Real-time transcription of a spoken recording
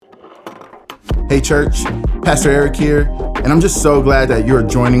Hey church, Pastor Eric here, and I'm just so glad that you're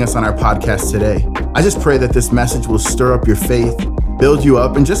joining us on our podcast today. I just pray that this message will stir up your faith, build you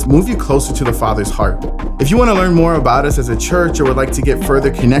up, and just move you closer to the Father's heart. If you want to learn more about us as a church or would like to get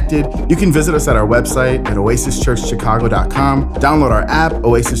further connected, you can visit us at our website at oasischurchchicago.com, download our app,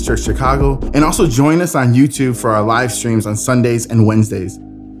 Oasis Church Chicago, and also join us on YouTube for our live streams on Sundays and Wednesdays.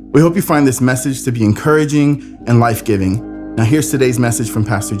 We hope you find this message to be encouraging and life-giving. Now here's today's message from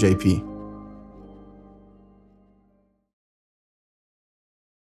Pastor JP.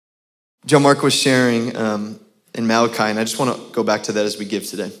 John Mark was sharing in Malachi, and I just want to go back to that as we give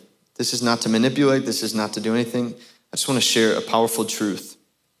today. This is not to manipulate. This is not to do anything. I just want to share a powerful truth.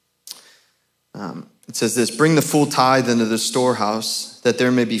 It says this: bring the full tithe into the storehouse, that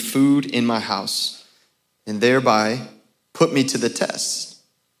there may be food in my house, and thereby put me to the test,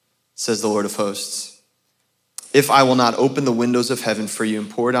 says the Lord of hosts. If I will not open the windows of heaven for you and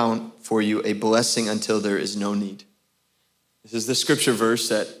pour down for you a blessing until there is no need. This is the scripture verse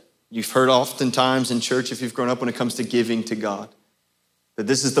that you've heard oftentimes in church if you've grown up when it comes to giving to God. That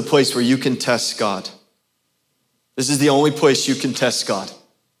this is the place where you can test God. This is the only place you can test God.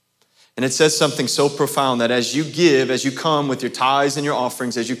 And it says something so profound that as you give, as you come with your tithes and your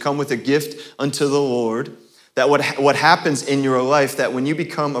offerings, as you come with a gift unto the Lord, that what happens in your life, that when you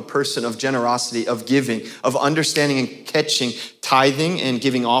become a person of generosity, of giving, of understanding and catching tithing and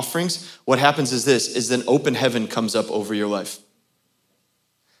giving offerings, what happens is this, is then open heaven comes up over your life.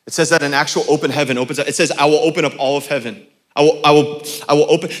 It says that an actual open heaven opens up. It says, I will open up all of heaven. I will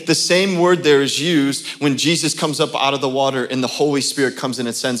open. The same word there is used when Jesus comes up out of the water and the Holy Spirit comes and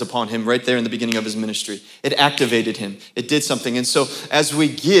ascends upon him right there in the beginning of his ministry. It activated him. It did something. And so as we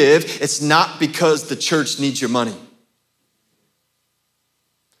give, it's not because the church needs your money.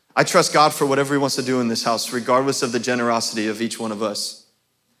 I trust God for whatever he wants to do in this house, regardless of the generosity of each one of us.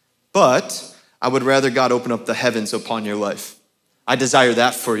 But I would rather God open up the heavens upon your life. I desire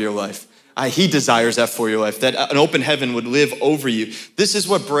that for your life. He desires that for your life, that an open heaven would live over you. This is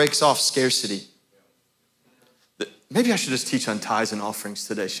what breaks off scarcity. Maybe I should just teach on tithes and offerings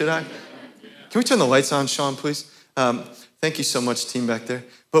today, should I? Can we turn the lights on, Sean, please? Thank you so much, team back there.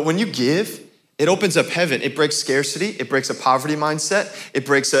 But when you give, it opens up heaven. It breaks scarcity. It breaks a poverty mindset. It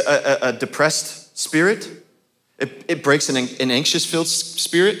breaks a depressed spirit. It breaks an anxious-filled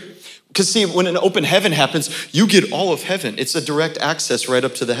spirit. Because see, when an open heaven happens, you get all of heaven. It's a direct access right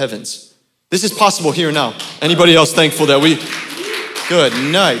up to the heavens. This is possible here now. Anybody else thankful that we, good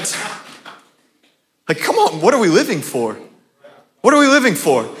night. Like, come on, what are we living for? What are we living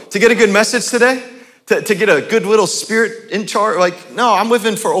for? To get a good message today? To get a good little spirit in charge? Like, no, I'm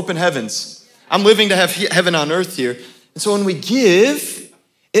living for open heavens. I'm living to have heaven on earth here. And so when we give,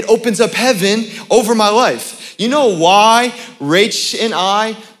 it opens up heaven over my life. You know why Rach and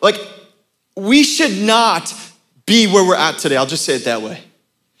I, we should not be where we're at today. I'll just say it that way.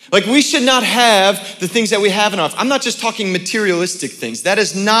 We should not have the things that we have in our life. I'm not just talking materialistic things. That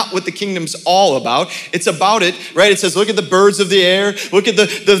is not what the kingdom's all about. It's about it, right? It says, look at the birds of the air. Look at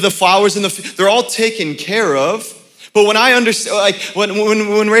the flowers in the, they're all taken care of. But when I understand, when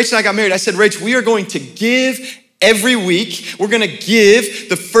Rach and I got married, I said, Rach, we are going to give every week. We're going to give.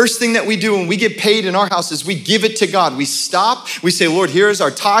 The first thing that we do when we get paid in our house is we give it to God. We stop. We say, Lord, here's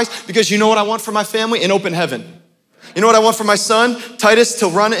our tithes, because you know what I want for my family? An open heaven. You know what I want for my son, Titus, to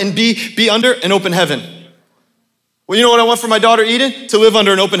run and be under? An open heaven. Well, you know what I want for my daughter, Eden? To live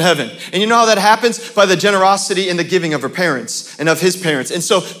under an open heaven. And you know how that happens? By the generosity and the giving of her parents and of his parents. And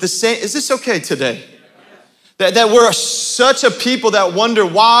so is this okay today? That we're such a people that wonder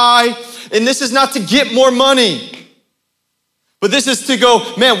why, and this is not to get more money, but this is to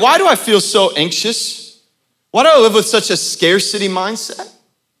go, man, why do I feel so anxious? Why do I live with such a scarcity mindset?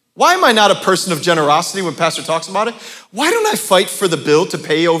 Why am I not a person of generosity when Pastor talks about it? Why don't I fight for the bill to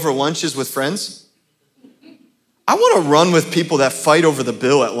pay over lunches with friends? I want to run with people that fight over the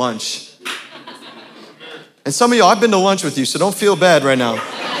bill at lunch. And some of y'all, I've been to lunch with you, so don't feel bad right now.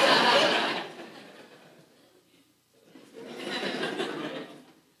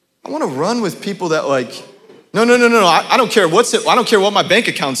 I want to run with people that no, I don't care I don't care what my bank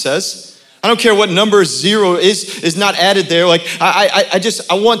account says. I don't care what number zero is not added there. I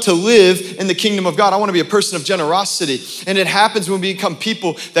want to live in the kingdom of God. I want to be a person of generosity. And it happens when we become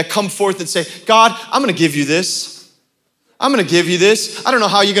people that come forth and say, God, I'm going to give you this. I'm going to give you this. I don't know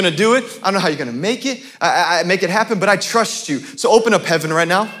how you're going to do it. I don't know how you're going to make it. I make it happen, but I trust you. So open up heaven right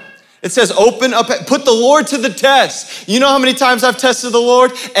now. It says open up, put the Lord to the test. You know how many times I've tested the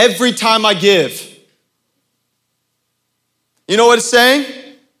Lord? Every time I give. You know what it's saying?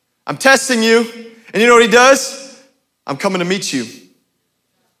 I'm testing you. And you know what he does? I'm coming to meet you.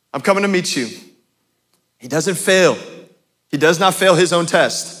 I'm coming to meet you. He doesn't fail. He does not fail his own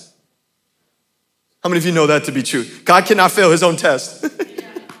test. How many of you know that to be true? God cannot fail his own test.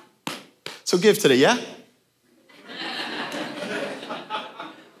 So give today, yeah?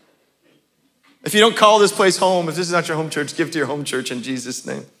 If you don't call this place home, if this is not your home church, give to your home church in Jesus'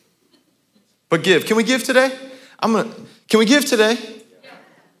 name. But give. Can we give today? Can we give today?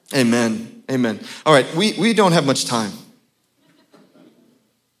 Amen. Amen. All right, we don't have much time.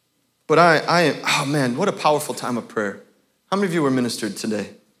 But I am, oh man, what a powerful time of prayer. How many of you were ministered today?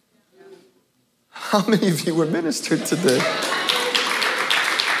 How many of you were ministered today?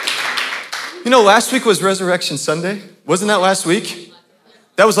 You know, last week was Resurrection Sunday. Wasn't that last week?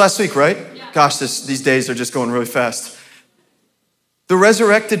 That was last week, right? Gosh, these days are just going really fast. The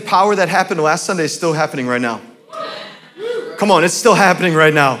resurrected power that happened last Sunday is still happening right now. Come on, it's still happening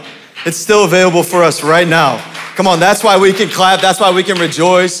right now. It's still available for us right now. Come on, that's why we can clap. That's why we can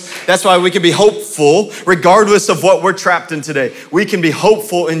rejoice. That's why we can be hopeful regardless of what we're trapped in today. We can be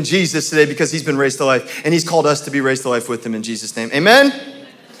hopeful in Jesus today because he's been raised to life and he's called us to be raised to life with him in Jesus' name. Amen?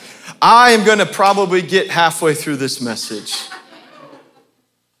 I am going to probably get halfway through this message.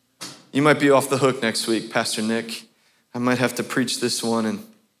 You might be off the hook next week, Pastor Nick. I might have to preach this one and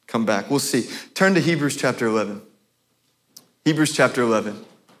come back. We'll see. Turn to Hebrews chapter 11. Hebrews chapter 11.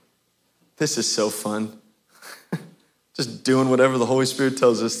 This is so fun. Just doing whatever the Holy Spirit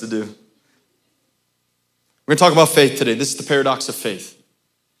tells us to do. We're going to talk about faith today. This is the paradox of faith.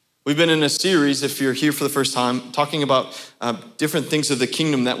 We've been in a series, if you're here for the first time, talking about different things of the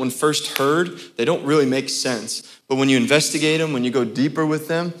kingdom that when first heard, they don't really make sense. But when you investigate them, when you go deeper with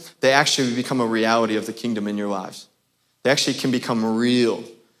them, they actually become a reality of the kingdom in your lives. They actually can become real.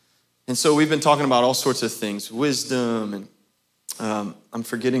 And so we've been talking about all sorts of things, wisdom, and I'm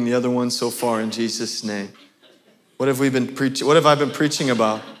forgetting the other one so far in Jesus' name. What have we been preaching? What have I been preaching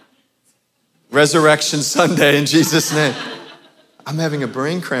about? Resurrection Sunday in Jesus' name. I'm having a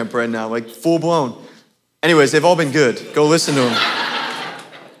brain cramp right now, like full blown. Anyways, they've all been good. Go listen to them.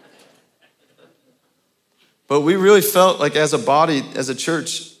 But we really felt like as a body, as a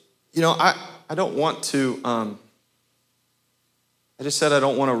church, you know, I don't want to, I just said I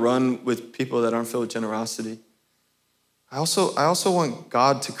don't want to run with people that aren't filled with generosity. I also want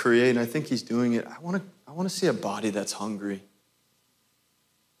God to create, and I think he's doing it. I want to see a body that's hungry.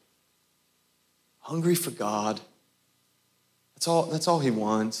 Hungry for God. That's all he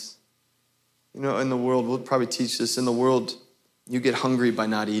wants. You know, in the world, we'll probably teach this, in the world, you get hungry by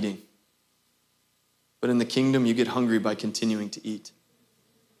not eating. But in the kingdom, you get hungry by continuing to eat.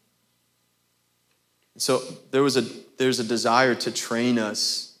 So there's a desire to train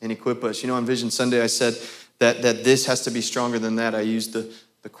us and equip us. You know, on Vision Sunday, I said that this has to be stronger than that. I used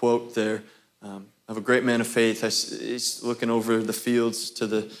the quote there of a great man of faith. He's looking over the fields to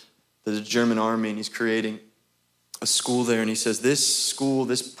the German army, and he's creating a school there, and he says, this school,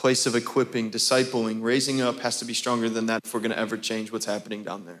 this place of equipping, discipling, raising up has to be stronger than that if we're going to ever change what's happening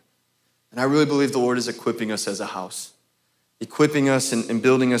down there. And I really believe the Lord is equipping us as a house, equipping us and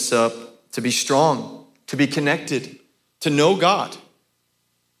building us up to be strong, to be connected, to know God,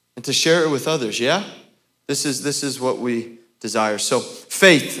 and to share it with others, yeah? This is what we desire. So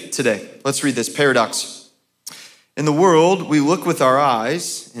faith today. Let's read this paradox. In the world, we look with our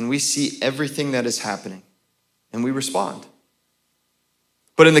eyes, and we see everything that is happening. And we respond.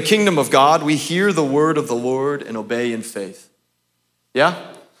 But in the kingdom of God, we hear the word of the Lord and obey in faith.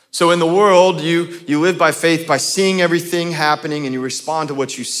 Yeah? So in the world, you live by faith by seeing everything happening and you respond to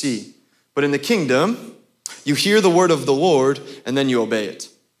what you see. But in the kingdom, you hear the word of the Lord and then you obey it.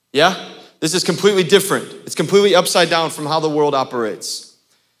 Yeah? This is completely different. It's completely upside down from how the world operates.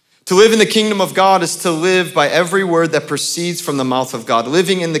 To live in the kingdom of God is to live by every word that proceeds from the mouth of God.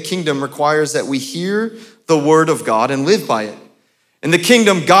 Living in the kingdom requires that we hear the word of God and live by it. In the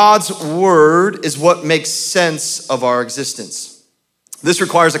kingdom, God's word is what makes sense of our existence. This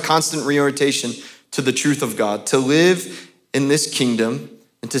requires a constant reorientation to the truth of God, to live in this kingdom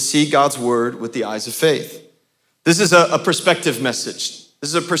and to see God's word with the eyes of faith. This is a perspective message.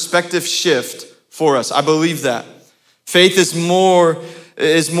 This is a perspective shift for us. I believe that. Faith is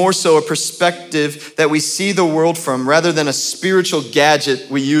more so a perspective that we see the world from rather than a spiritual gadget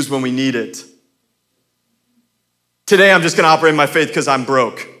we use when we need it. Today, I'm just going to operate in my faith because I'm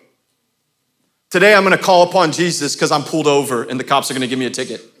broke. Today, I'm going to call upon Jesus because I'm pulled over and the cops are going to give me a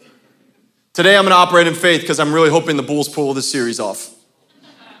ticket. Today, I'm going to operate in faith because I'm really hoping the Bulls pull this series off.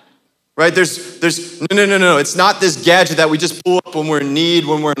 Right? No. It's not this gadget that we just pull up when we're in need,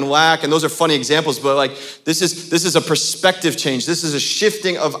 when we're in lack, and those are funny examples, but like this is a perspective change. This is a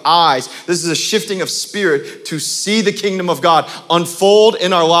shifting of eyes. This is a shifting of spirit to see the kingdom of God unfold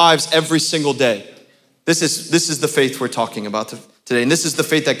in our lives every single day. This is the faith we're talking about today, and this is the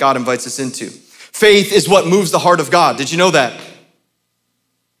faith that God invites us into. Faith is what moves the heart of God. Did you know that?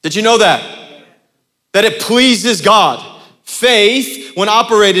 Did you know that? That it pleases God. Faith, when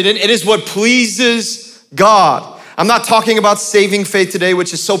operated in, it is what pleases God. I'm not talking about saving faith today,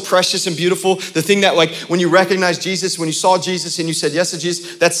 which is so precious and beautiful. The thing that, like, when you recognize Jesus, when you saw Jesus and you said yes to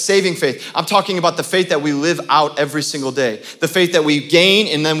Jesus, that's saving faith. I'm talking about the faith that we live out every single day. The faith that we gain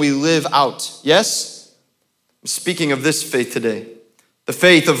and then we live out. Yes? I'm speaking of this faith today. The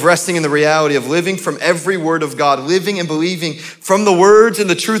faith of resting in the reality of living from every word of God, living and believing from the words and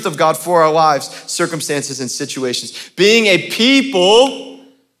the truth of God for our lives, circumstances, and situations. Being a people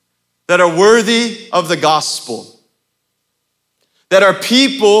that are worthy of the gospel. That are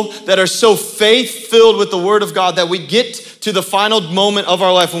people that are so faith-filled with the word of God that we get to the final moment of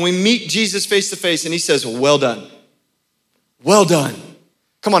our life when we meet Jesus face to face and he says, well done. Well done.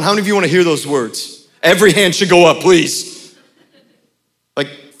 Come on, how many of you want to hear those words? Every hand should go up, please. Like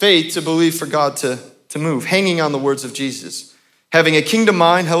faith to believe for God to move, hanging on the words of Jesus. Having a kingdom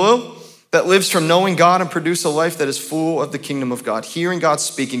mind, hello, that lives from knowing God and produce a life that is full of the kingdom of God, hearing God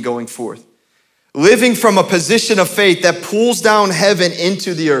speak and going forth. Living from a position of faith that pulls down heaven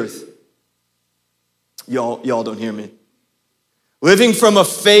into the earth. Y'all don't hear me. Living from a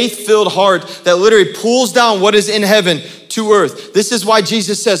faith-filled heart that literally pulls down what is in heaven to earth. This is why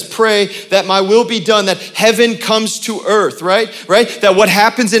Jesus says, pray that my will be done, that heaven comes to earth, right? That what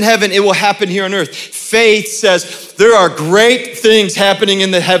happens in heaven, it will happen here on earth. Faith says there are great things happening in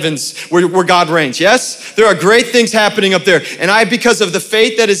the heavens where God reigns, yes? There are great things happening up there. And because of the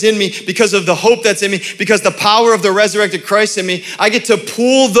faith that is in me, because of the hope that's in me, because the power of the resurrected Christ in me, I get to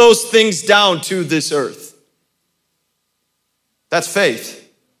pull those things down to this earth. That's faith.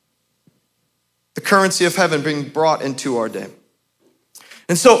 The currency of heaven being brought into our day.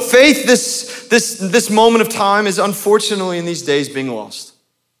 And so faith, this moment of time is unfortunately in these days being lost.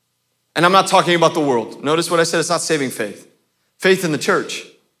 And I'm not talking about the world. Notice what I said, it's not saving faith. Faith in the church.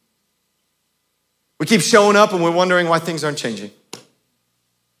 We keep showing up and we're wondering why things aren't changing.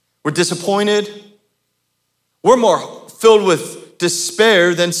 We're disappointed. We're more filled with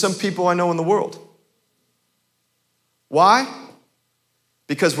despair than some people I know in the world. Why?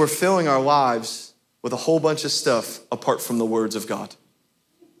 Because we're filling our lives with a whole bunch of stuff apart from the words of God.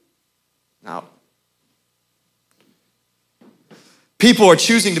 Now, people are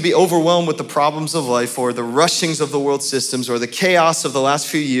choosing to be overwhelmed with the problems of life or the rushings of the world systems or the chaos of the last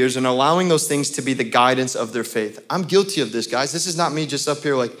few years and allowing those things to be the guidance of their faith. I'm guilty of this, guys. This is not me just up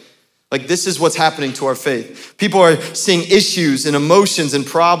here like this is what's happening to our faith. People are seeing issues and emotions and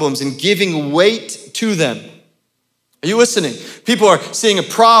problems and giving weight to them. Are you listening? People are seeing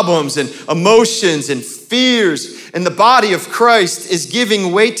problems and emotions and fears, and the body of Christ is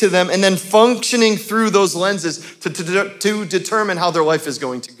giving weight to them and then functioning through those lenses to determine how their life is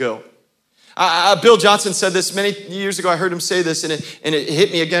going to go. Bill Johnson said this many years ago. I heard him say this, and it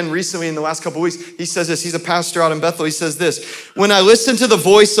hit me again recently in the last couple of weeks. He says this. He's a pastor out in Bethel. He says this: when I listen to the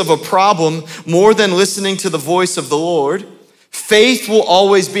voice of a problem more than listening to the voice of the Lord, faith will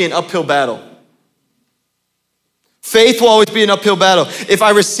always be an uphill battle. Faith will always be an uphill battle. If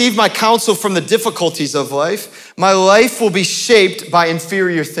I receive my counsel from the difficulties of life, my life will be shaped by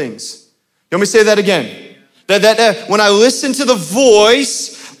inferior things. You want me to say that again? That when I listen to the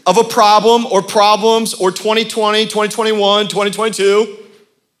voice of a problem or problems or 2020, 2021, 2022,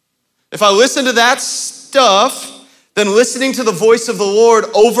 if I listen to that stuff, then listening to the voice of the Lord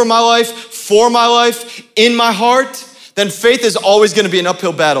over my life, for my life, in my heart, then faith is always going to be an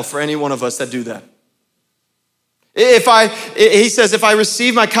uphill battle for any one of us that do that. He says, if I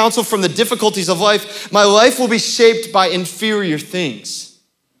receive my counsel from the difficulties of life, my life will be shaped by inferior things.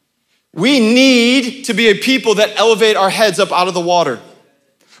 We need to be a people that elevate our heads up out of the water.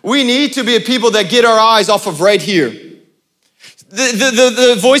 We need to be a people that get our eyes off of right here.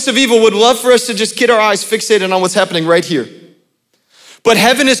 The voice of evil would love for us to just get our eyes fixated on what's happening right here. But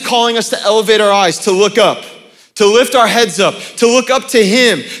heaven is calling us to elevate our eyes, to look up, to lift our heads up, to look up to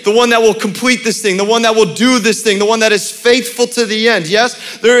him, the one that will complete this thing, the one that will do this thing, the one that is faithful to the end.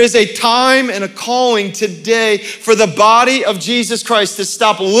 Yes, there is a time and a calling today for the body of Jesus Christ to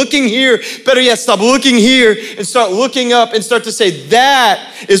stop looking here, better yet, stop looking here and start looking up and start to say,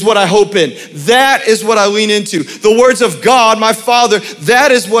 that is what I hope in. That is what I lean into. The words of God, my Father,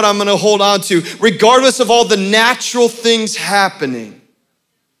 that is what I'm gonna hold on to, regardless of all the natural things happening,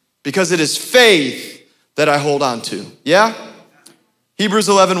 because it is faith that I hold on to. Yeah? Hebrews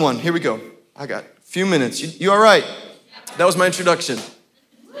 11:1. Here we go. I got a few minutes. You all right? That was my introduction.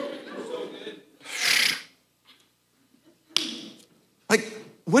 Like,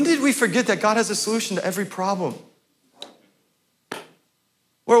 when did we forget that God has a solution to every problem?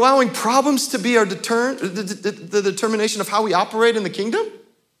 We're allowing problems to be the determination of how we operate in the kingdom?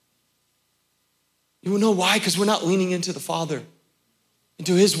 You will know why, because we're not leaning into the Father,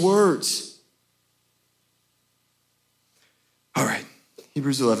 into his words. All right,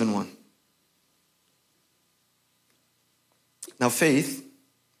 Hebrews 11:1. Now faith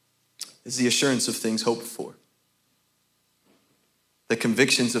is the assurance of things hoped for, the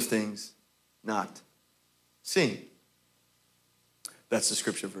convictions of things not seen. That's the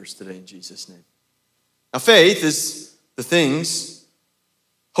scripture verse today in Jesus' name. Now faith is the things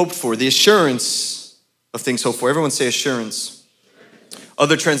hoped for, the assurance of things hoped for. Everyone say assurance.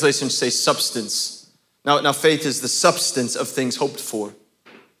 Other translations say substance. Now faith is the substance of things hoped for,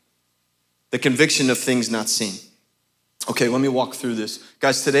 the conviction of things not seen. Okay, let me walk through this.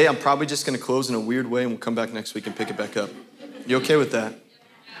 Guys, today I'm probably just gonna close in a weird way and we'll come back next week and pick it back up. You okay with that?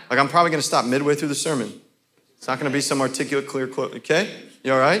 Like I'm probably gonna stop midway through the sermon. It's not gonna be some articulate, clear quote, okay?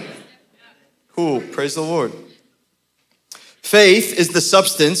 You all right? Cool, praise the Lord. Faith is the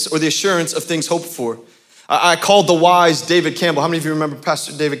substance or the assurance of things hoped for. I called the wise David Campbell. How many of you remember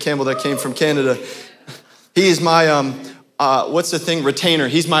Pastor David Campbell that came from Canada? He is my, retainer.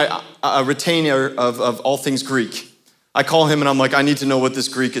 He's my retainer of all things Greek. I call him and I'm like, I need to know what this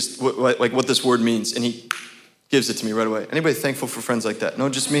Greek is, what this word means. And he gives it to me right away. Anybody thankful for friends like that? No,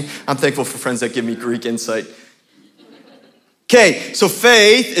 just me? I'm thankful for friends that give me Greek insight. Okay, so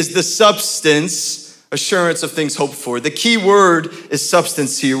faith is the substance, assurance of things hoped for. The key word is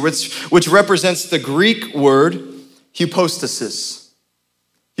substance here, which represents the Greek word hypostasis.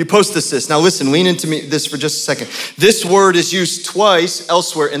 Hypostasis. Now listen, lean into this for just a second. This word is used twice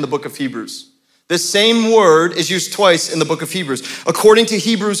elsewhere in the book of Hebrews. This same word is used twice in the book of Hebrews. According to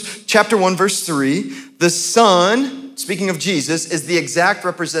Hebrews chapter 1, verse 3, the Son, speaking of Jesus, is the exact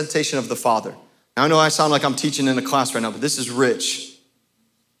representation of the Father. Now I know I sound like I'm teaching in a class right now, but this is rich.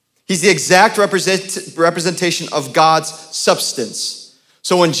 He's the exact representation of God's substance.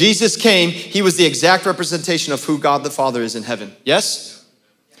 So when Jesus came, he was the exact representation of who God the Father is in heaven. Yes?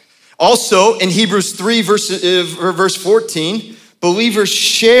 Also, in Hebrews 3, verse 14, believers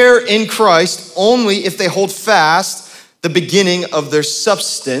share in Christ only if they hold fast the beginning of their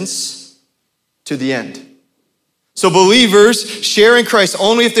substance to the end. So believers share in Christ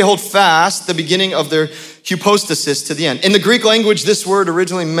only if they hold fast the beginning of their hypostasis to the end. In the Greek language, this word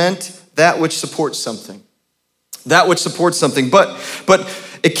originally meant that which supports something. That which supports something, but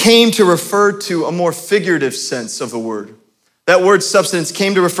it came to refer to a more figurative sense of the word. That word substance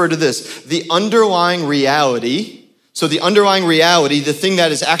came to refer to this, the underlying reality. So the underlying reality, the thing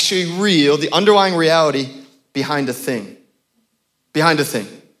that is actually real, the underlying reality behind a thing. Behind a thing.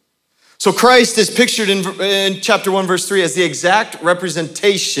 So Christ is pictured in chapter 1, verse 3 as the exact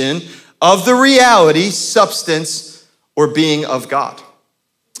representation of the reality, substance, or being of God.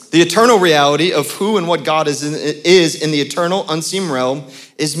 The eternal reality of who and what God is in the eternal, unseen realm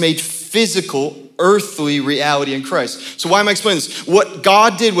is made physical, earthly reality in Christ. So why am I explaining this? What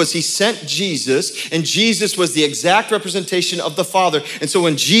God did was he sent Jesus, and Jesus was the exact representation of the Father. And so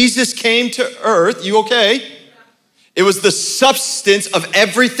when Jesus came to earth, you okay? It was the substance of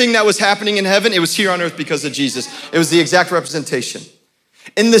everything that was happening in heaven. It was here on earth because of Jesus. It was the exact representation.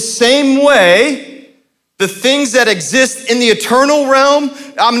 In the same way, the things that exist in the eternal realm,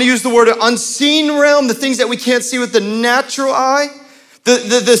 I'm gonna use the word unseen realm, the things that we can't see with the natural eye,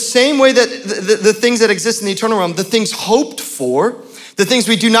 the same way that the things that exist in the eternal realm, the things hoped for, the things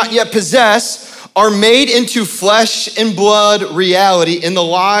we do not yet possess, are made into flesh and blood reality in the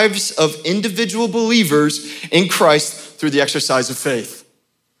lives of individual believers in Christ through the exercise of faith.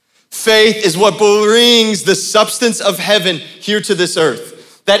 Faith is what brings the substance of heaven here to this earth.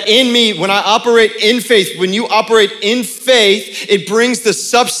 That in me, when I operate in faith, when you operate in faith, it brings the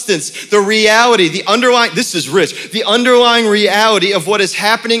substance, the reality, the underlying, this is rich, the underlying reality of what is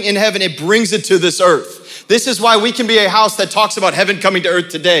happening in heaven, it brings it to this earth. This is why we can be a house that talks about heaven coming to earth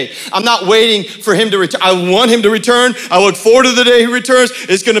today. I'm not waiting for him to return. I want him to return. I look forward to the day he returns.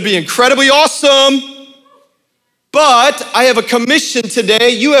 It's gonna be incredibly awesome. But I have a commission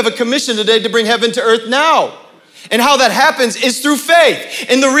today. You have a commission today to bring heaven to earth now. And how that happens is through faith.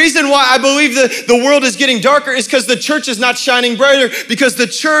 And the reason why I believe that the world is getting darker is because the church is not shining brighter, because the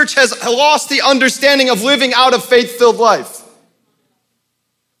church has lost the understanding of living out a faith-filled life.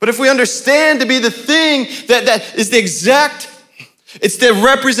 But if we understand to be the thing that is the exact, it's the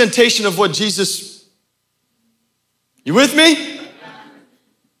representation of what Jesus, you with me?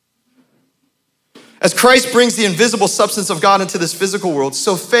 As Christ brings the invisible substance of God into this physical world,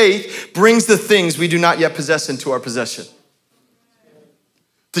 so faith brings the things we do not yet possess into our possession.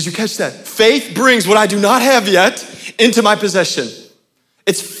 Did you catch that? Faith brings what I do not have yet into my possession.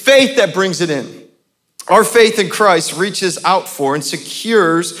 It's faith that brings it in. Our faith in Christ reaches out for and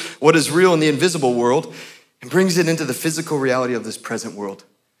secures what is real in the invisible world and brings it into the physical reality of this present world.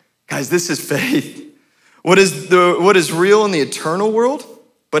 Guys, this is faith. What is real in the eternal world,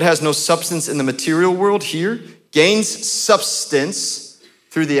 but has no substance in the material world here, gains substance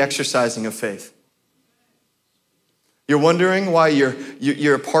through the exercising of faith. You're wondering why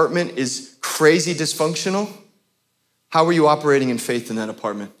your apartment is crazy dysfunctional? How are you operating in faith in that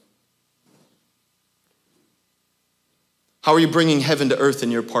apartment? How are you bringing heaven to earth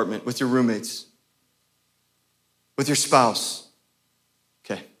in your apartment with your roommates? With your spouse?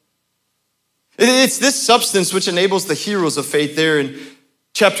 Okay. It's this substance which enables the heroes of faith there in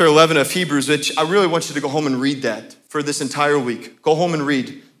chapter 11 of Hebrews, which I really want you to go home and read that for this entire week. Go home and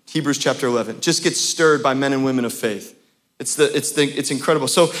read Hebrews chapter 11. Just get stirred by men and women of faith. It's incredible.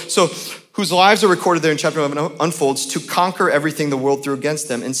 So whose lives are recorded there in chapter 11 unfolds to conquer everything the world threw against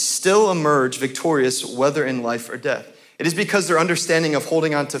them and still emerge victorious whether in life or death. It is because their understanding of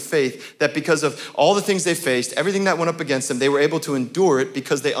holding on to faith that because of all the things they faced, everything that went up against them, they were able to endure it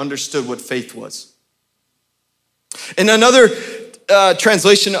because they understood what faith was. In another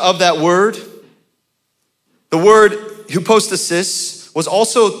translation of that word, the word hypostasis was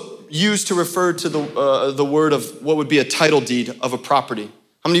also used to refer to the word of what would be a title deed of a property.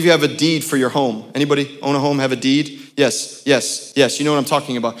 How many of you have a deed for your home? Anybody own a home, have a deed? Yes. You know what I'm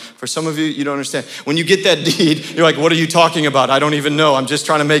talking about. For some of you, you don't understand. When you get that deed, you're like, what are you talking about? I don't even know. I'm just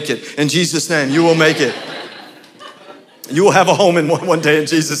trying to make it. In Jesus' name, you will make it. You will have a home in one day in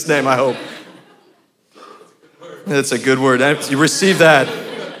Jesus' name, I hope. That's a good word. You receive that.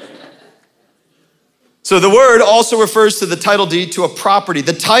 So the word also refers to the title deed to a property.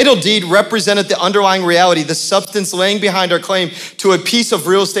 The title deed represented the underlying reality, the substance laying behind our claim to a piece of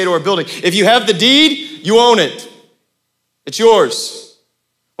real estate or a building. If you have the deed, you own it. It's yours.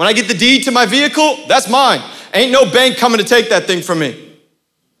 When I get the deed to my vehicle, that's mine. Ain't no bank coming to take that thing from me.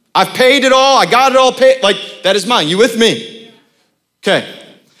 I've paid it all. I got it all paid. Like, that is mine. You with me? Okay.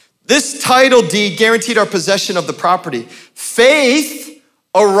 This title deed guaranteed our possession of the property. Faith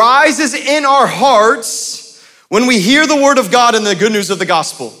arises in our hearts when we hear the word of God and the good news of the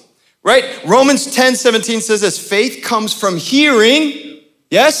gospel, right? Romans 10:17 says this, faith comes from hearing,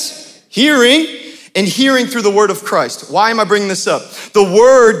 yes, hearing, and hearing through the word of Christ. Why am I bringing this up? The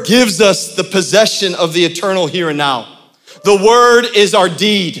word gives us the possession of the eternal here and now. The word is our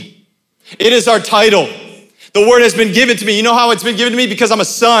deed. It is our title. The word has been given to me. You know how it's been given to me? Because I'm a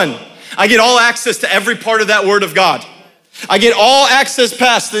son. I get all access to every part of that word of God. I get all access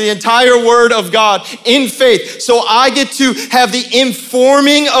past the entire word of God in faith. So I get to have the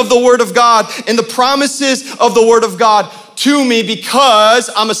informing of the word of God and the promises of the word of God to me because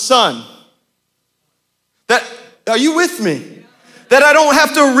I'm a son. Are you with me? That I don't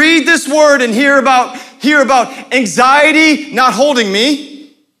have to read this word and hear about anxiety not holding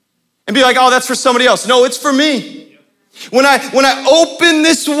me and be like, oh, that's for somebody else. No, it's for me. When I open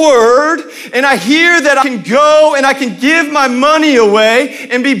this word and I hear that I can go and I can give my money away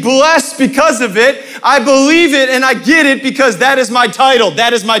and be blessed because of it, I believe it and I get it because that is my title,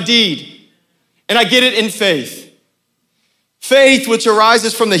 that is my deed. And I get it in faith. Faith, which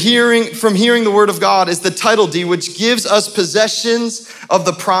arises from hearing the word of God, is the title deed, which gives us possessions of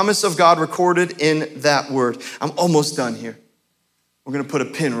the promise of God recorded in that word. I'm almost done here. We're going to put a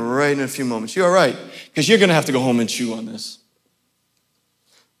pin right in a few moments. You all right? Because you're going to have to go home and chew on this.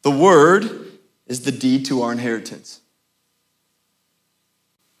 The word is the deed to our inheritance.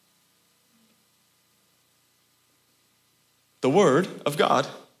 The word of God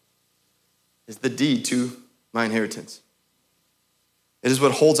is the deed to my inheritance. It is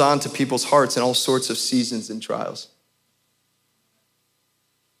what holds on to people's hearts in all sorts of seasons and trials.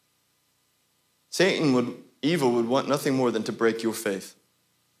 Evil would want nothing more than to break your faith.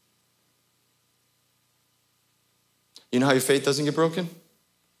 You know how your faith doesn't get broken?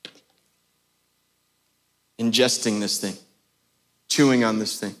 Ingesting this thing, chewing on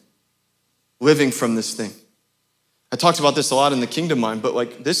this thing, living from this thing. I talked about this a lot in the Kingdom Mind,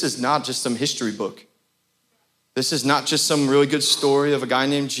 but this is not just some history book. This is not just some really good story of a guy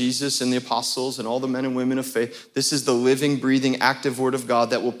named Jesus and the apostles and all the men and women of faith. This is the living, breathing, active word of God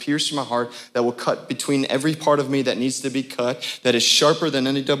that will pierce my heart, that will cut between every part of me that needs to be cut, that is sharper than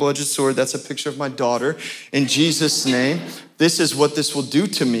any double-edged sword. That's a picture of my daughter. In Jesus' name, this is what this will do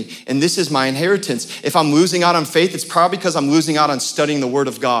to me. And this is my inheritance. If I'm losing out on faith, it's probably because I'm losing out on studying the word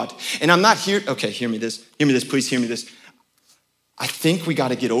of God. And I'm not here, okay, hear me this, please hear me this. I think we got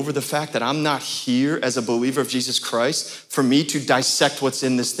to get over the fact that I'm not here as a believer of Jesus Christ for me to dissect what's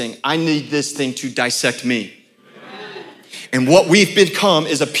in this thing. I need this thing to dissect me. And what we've become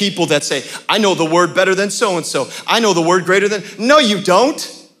is a people that say, I know the word better than so-and-so. I know the word greater than, no, you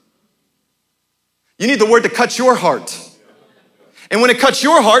don't. You need the word to cut your heart. And when it cuts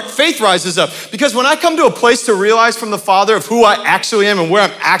your heart, faith rises up. Because when I come to a place to realize from the Father of who I actually am and where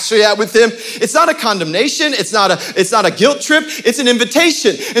I'm actually at with him, it's not a condemnation, it's not a guilt trip, it's an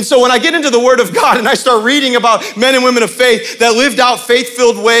invitation. And so when I get into the Word of God and I start reading about men and women of faith that lived out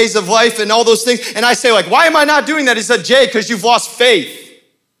faith-filled ways of life and all those things, and I say like, why am I not doing that? He said, Jay, because you've lost faith.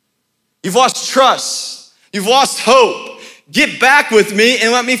 You've lost trust. You've lost hope. Get back with me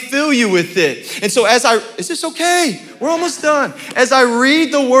and let me fill you with it. And so is this okay? We're almost done. As I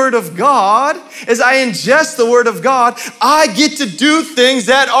read the Word of God, as I ingest the Word of God, I get to do things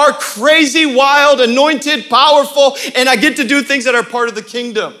that are crazy, wild, anointed, powerful, and I get to do things that are part of the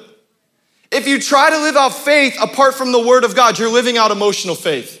kingdom. If you try to live out faith apart from the Word of God, you're living out emotional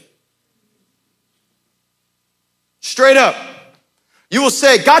faith. Straight up. You will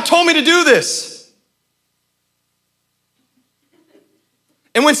say, God told me to do this.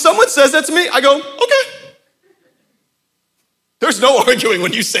 And when someone says that to me, I go, okay. There's no arguing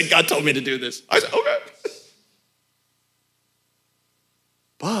when you say, God told me to do this. I say, okay.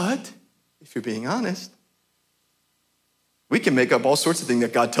 But if you're being honest, we can make up all sorts of things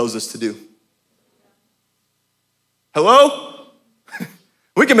that God tells us to do. Hello?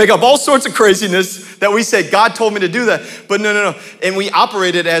 We can make up all sorts of craziness that we say, God told me to do that. But no. And we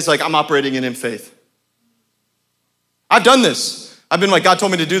operate it as like, I'm operating it in faith. I've done this. I've been like, God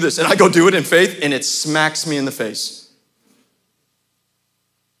told me to do this, and I go do it in faith, and it smacks me in the face.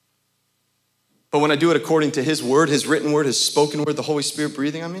 But when I do it according to his word, his written word, his spoken word, the Holy Spirit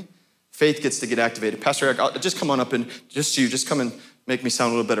breathing on me, faith gets to get activated. Pastor Eric, I'll just come on up and just come and make me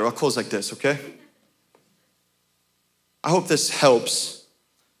sound a little better. I'll close like this, okay? I hope this helps.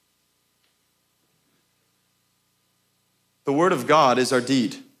 The word of God is our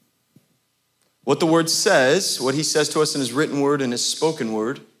deed. What the word says, what he says to us in his written word and his spoken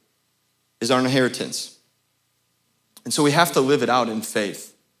word, is our inheritance. And so we have to live it out in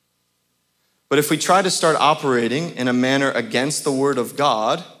faith. But if we try to start operating in a manner against the word of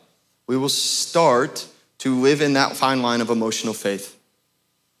God, we will start to live in that fine line of emotional faith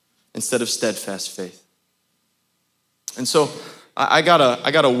instead of steadfast faith. And so I got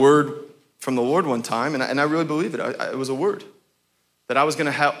a word from the Lord one time, and I really believe it. It was a word that I was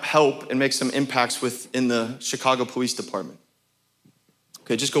gonna help and make some impacts within the Chicago Police Department.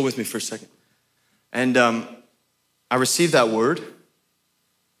 Okay, just go with me for a second. And I received that word,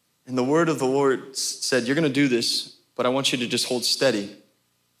 and the word of the Lord said, you're gonna do this, but I want you to just hold steady.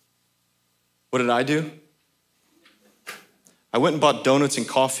 What did I do? I went and bought donuts and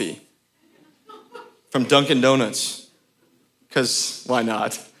coffee from Dunkin' Donuts, because why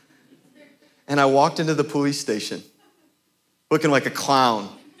not? And I walked into the police station looking like a clown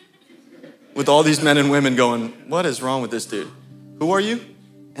with all these men and women going, what is wrong with this dude? Who are you?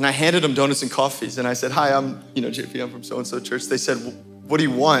 And I handed them donuts and coffees. And I said, hi, I'm JP, I'm from so-and-so church. They said, what do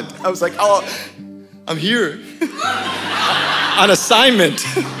you want? I was like, oh, I'm here on assignment.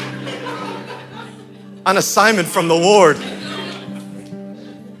 On assignment from the Lord.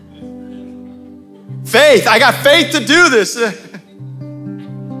 Faith, I got faith to do this.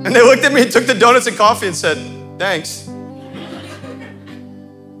 And they looked at me and took the donuts and coffee and said, thanks.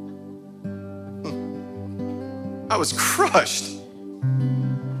 I was crushed.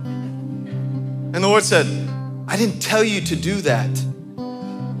 And the Lord said, I didn't tell you to do that.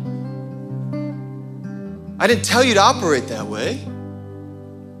 I didn't tell you to operate that way.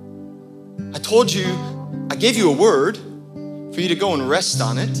 I gave you a word for you to go and rest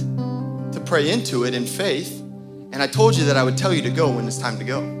on it, to pray into it in faith, and I told you that I would tell you to go when it's time to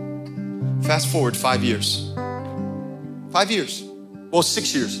go. Fast forward 5 years. 5 years. Well,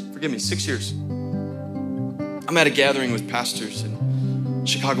 6 years. Forgive me, 6 years. I'm at a gathering with pastors and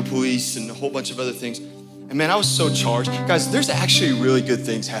Chicago police and a whole bunch of other things. And man, I was so charged. Guys, there's actually really good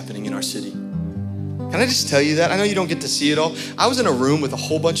things happening in our city. Can I just tell you that? I know you don't get to see it all. I was in a room with a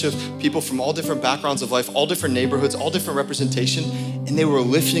whole bunch of people from all different backgrounds of life, all different neighborhoods, all different representation, and they were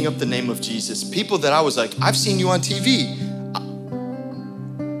lifting up the name of Jesus. People that I was like, I've seen you on TV,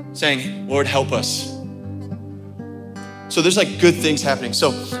 saying, Lord, help us. So there's like good things happening.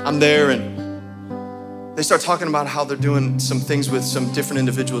 So I'm there and they start talking about how they're doing some things with some different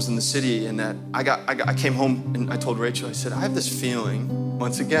individuals in the city, and that I came home and I told Rachel, I said, I have this feeling,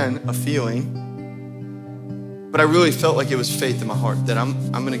 once again, a feeling, but I really felt like it was faith in my heart that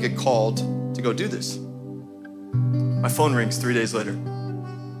I'm gonna get called to go do this. My phone rings 3 days later.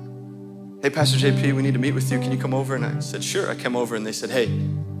 Hey, Pastor JP, we need to meet with you. Can you come over? And I said, sure. I came over and they said, hey.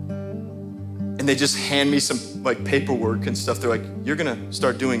 And they just hand me some like paperwork and stuff. They're like, you're gonna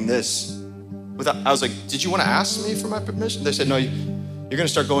start doing this. I was like, did you want to ask me for my permission? They said, no, you're gonna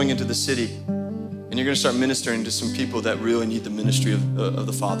start going into the city and you're gonna start ministering to some people that really need the ministry of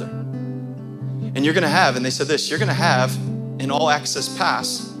the Father. And you're gonna have, and they said this, you're gonna have an all access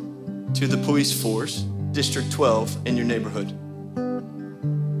pass to the police force, District 12 in your neighborhood.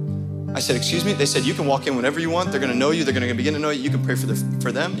 I said, excuse me? They said, you can walk in whenever you want. They're gonna know you. They're gonna begin to know you. You can pray for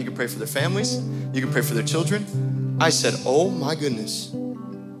them. You can pray for their families. You can pray for their children. I said, oh my goodness.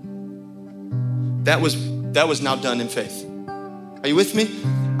 That was now done in faith. Are you with me?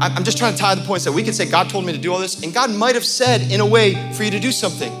 I'm just trying to tie the points that we can say, God told me to do all this, and God might have said in a way for you to do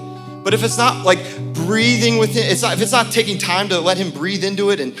something. But if it's not like breathing with it, if it's not taking time to let him breathe into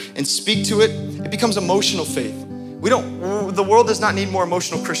it and speak to it, it becomes emotional faith. The world does not need more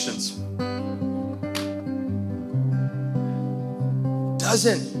emotional Christians.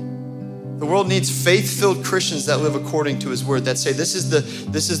 Doesn't. The world needs faith-filled Christians that live according to his word, that say, this is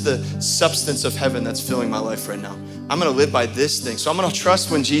the substance of heaven that's filling my life right now. I'm gonna live by this thing. So I'm gonna trust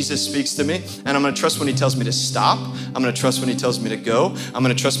when Jesus speaks to me, and I'm gonna trust when he tells me to stop. I'm gonna trust when he tells me to go. I'm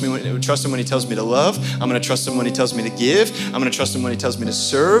gonna trust him when he tells me to love. I'm gonna trust him when he tells me to give. I'm gonna trust him when he tells me to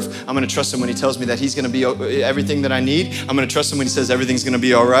serve. I'm gonna trust him when he tells me that he's gonna be everything that I need. I'm gonna trust him when he says everything's gonna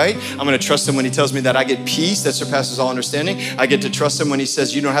be all right. I'm gonna trust him when he tells me that I get peace that surpasses all understanding. I get to trust him when he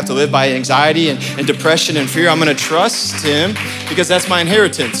says you don't have to live by anxiety and depression and fear. I'm gonna trust him because that's my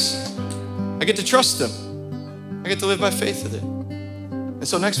inheritance. I get to trust him. I get to live by faith with it. And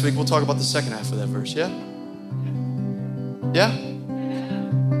so next week, we'll talk about the second half of that verse, yeah? Yeah?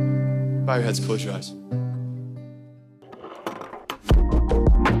 Bow your heads, close your eyes.